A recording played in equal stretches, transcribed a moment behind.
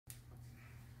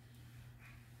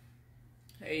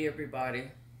Hey everybody,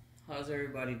 how's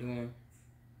everybody doing?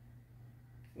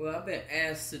 Well, I've been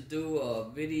asked to do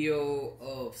a video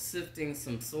of sifting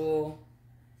some soil,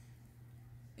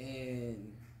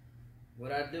 and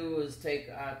what I do is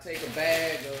I take a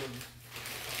bag of,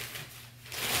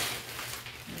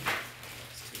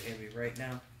 it's too heavy right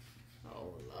now,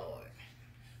 oh Lord,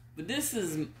 but this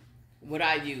is what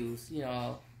I use.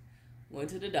 Went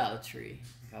to the Dollar Tree,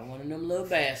 got one of them little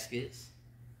baskets.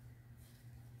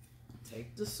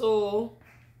 Take the soil,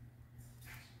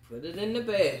 put it in the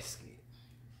basket.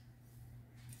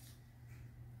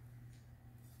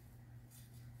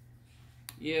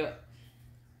 Yeah,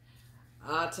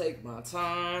 I take my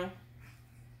time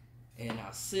and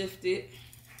I sift it.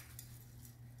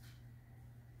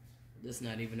 This is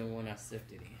not even the one I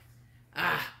sifted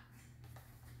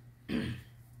in.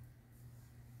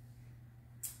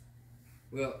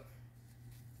 Well,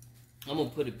 I'm gonna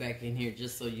put it back in here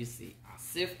just so you see. I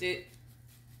sift it.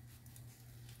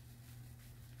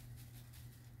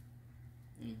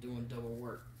 I'm doing double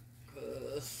work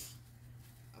because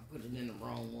I put it in the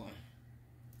wrong one.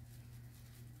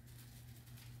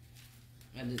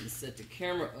 I didn't set the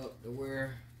camera up to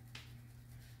where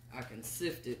I can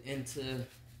sift it into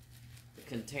the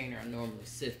container I normally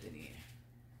sift it in.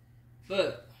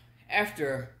 But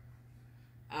after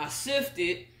I sift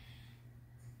it,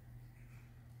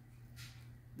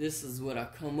 this is what I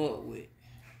come up with.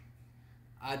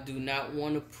 I do not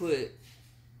want to put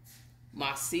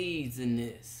my seeds in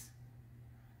this.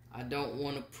 I don't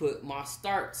want to put my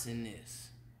starts in this.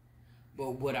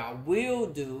 But what I will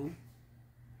do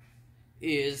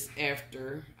is,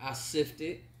 after I sift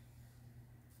it,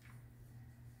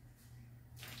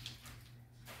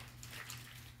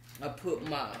 I put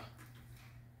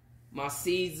my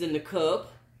seeds in the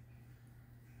cup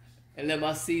and let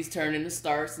my seeds turn into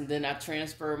starts, and then I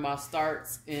transfer my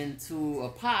starts into a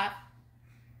pot.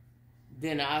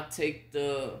 Then I take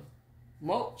the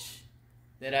mulch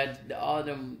that all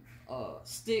them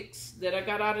sticks that I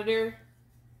got out of there,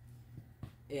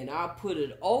 and I put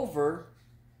it over,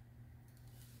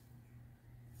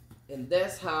 and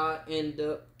that's how I end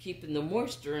up keeping the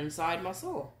moisture inside my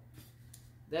soil.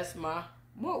 That's my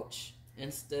mulch,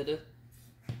 instead of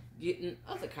getting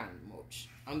other kind of mulch.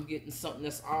 I'm getting something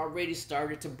that's already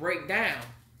started to break down.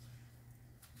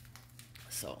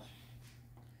 So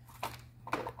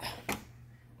let's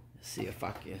see if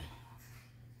I can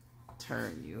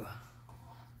turn you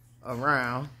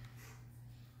around.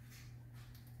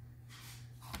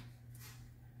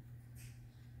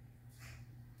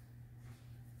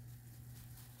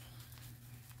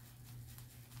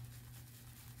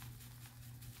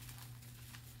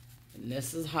 And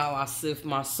this is how I sift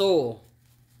my soil.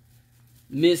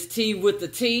 Miss T with the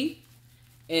T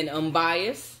and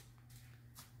unbiased.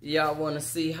 Y'all want to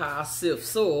see how I sift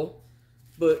soil,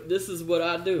 but this is what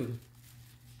I do.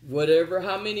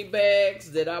 How many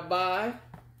bags that I buy,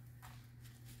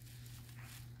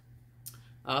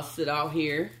 I'll sit out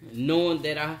here knowing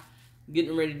that I'm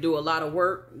getting ready to do a lot of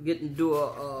work, getting to do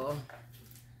a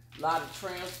lot of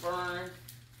transferring.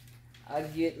 I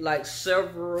get like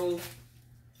several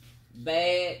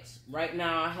bags. Right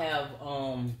now I have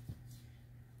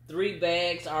 3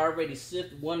 bags. I already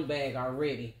sifted 1 bag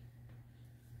already,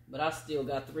 but I still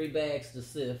got 3 bags to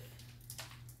sift.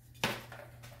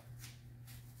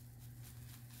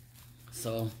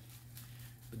 So,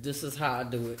 but this is how I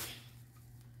do it.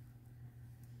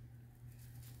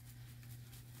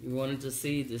 You wanted to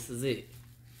see, this is it.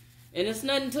 And it's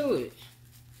nothing to it.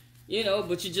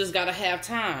 But you just gotta have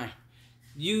time.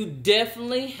 You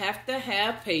definitely have to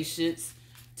have patience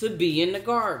to be in the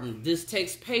garden. This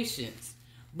takes patience.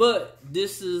 But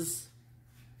this is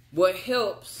what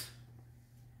helps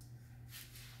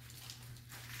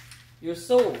your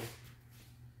soil.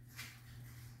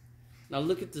 Now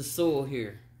look at the soil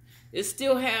here. It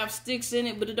still have sticks in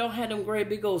it, but it don't have them great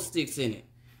big old sticks in it.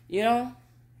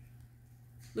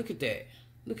 Look at that.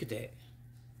 Look at that.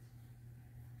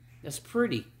 That's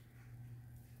pretty.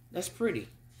 That's pretty.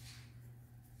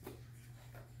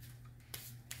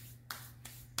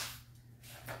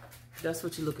 That's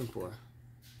what you're looking for.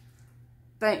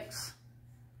 Thanks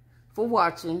for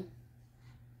watching.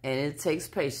 And it takes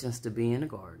patience to be in the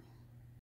garden.